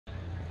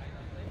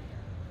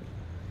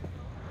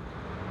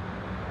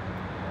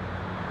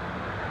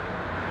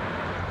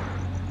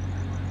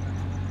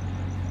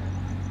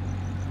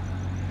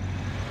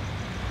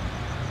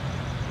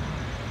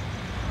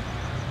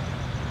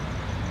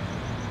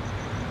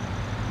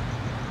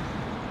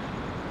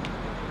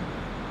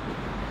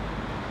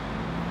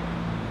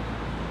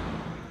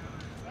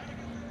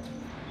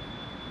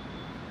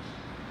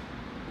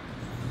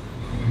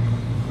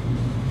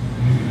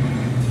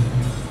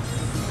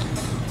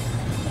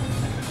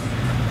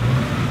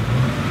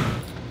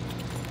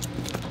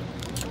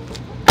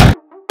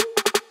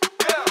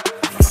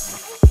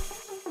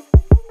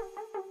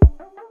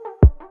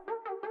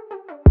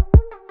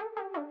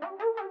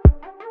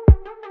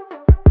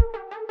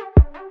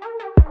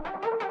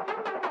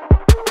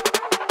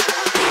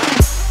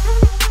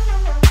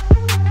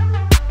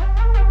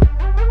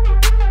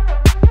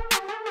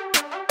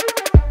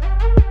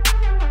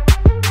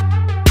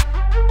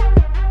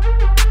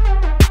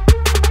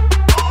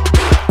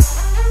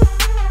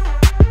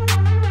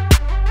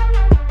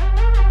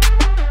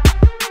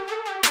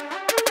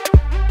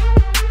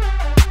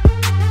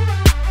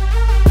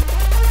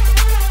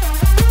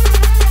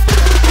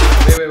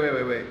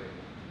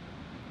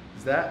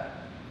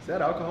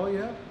alcohol you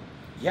have?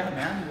 Yeah,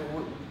 man.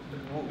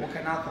 What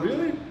kind of alcohol?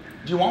 Really? Do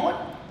you want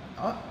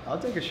one? I'll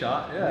take a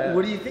shot. Yeah.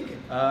 What are you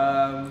thinking?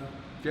 Do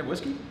you have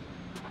whiskey?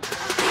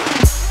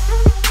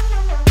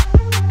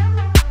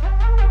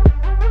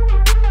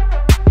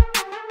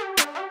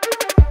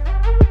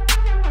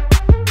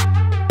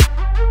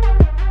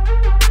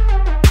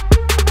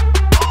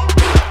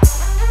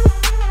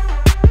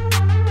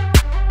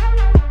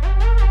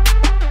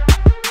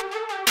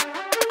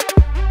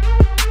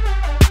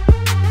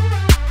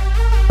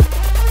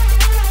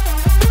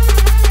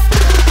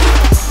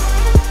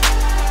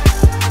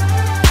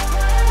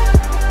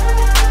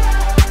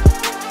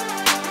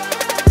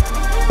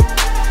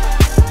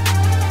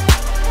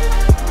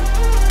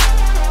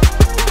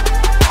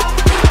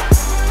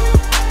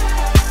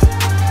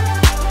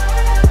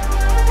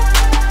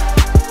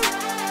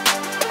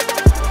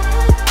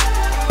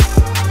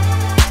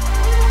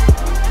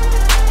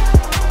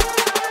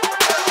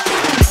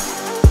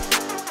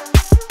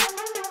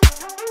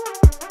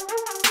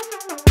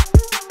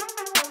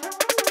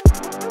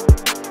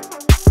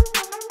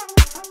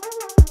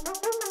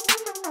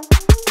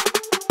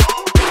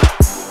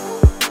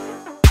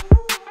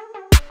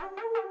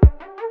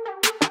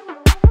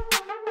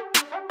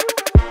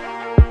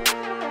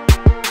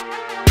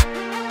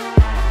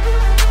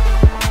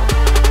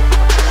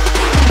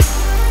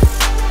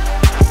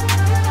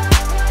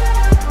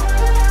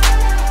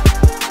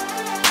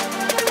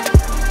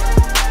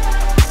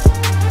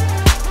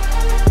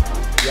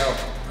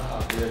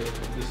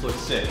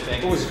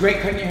 It was great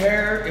cutting your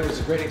hair. It was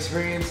a great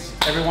experience.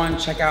 Everyone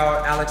check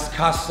out Alex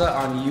Costa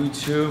on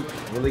YouTube.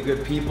 Really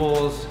good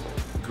peoples,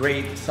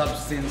 great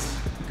substance,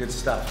 good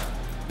stuff.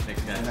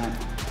 Thanks, guys. Amen.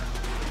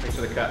 Thanks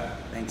for the cut.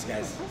 Thanks,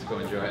 guys. Let's go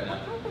enjoy it now.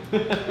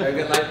 Have a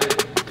good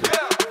life.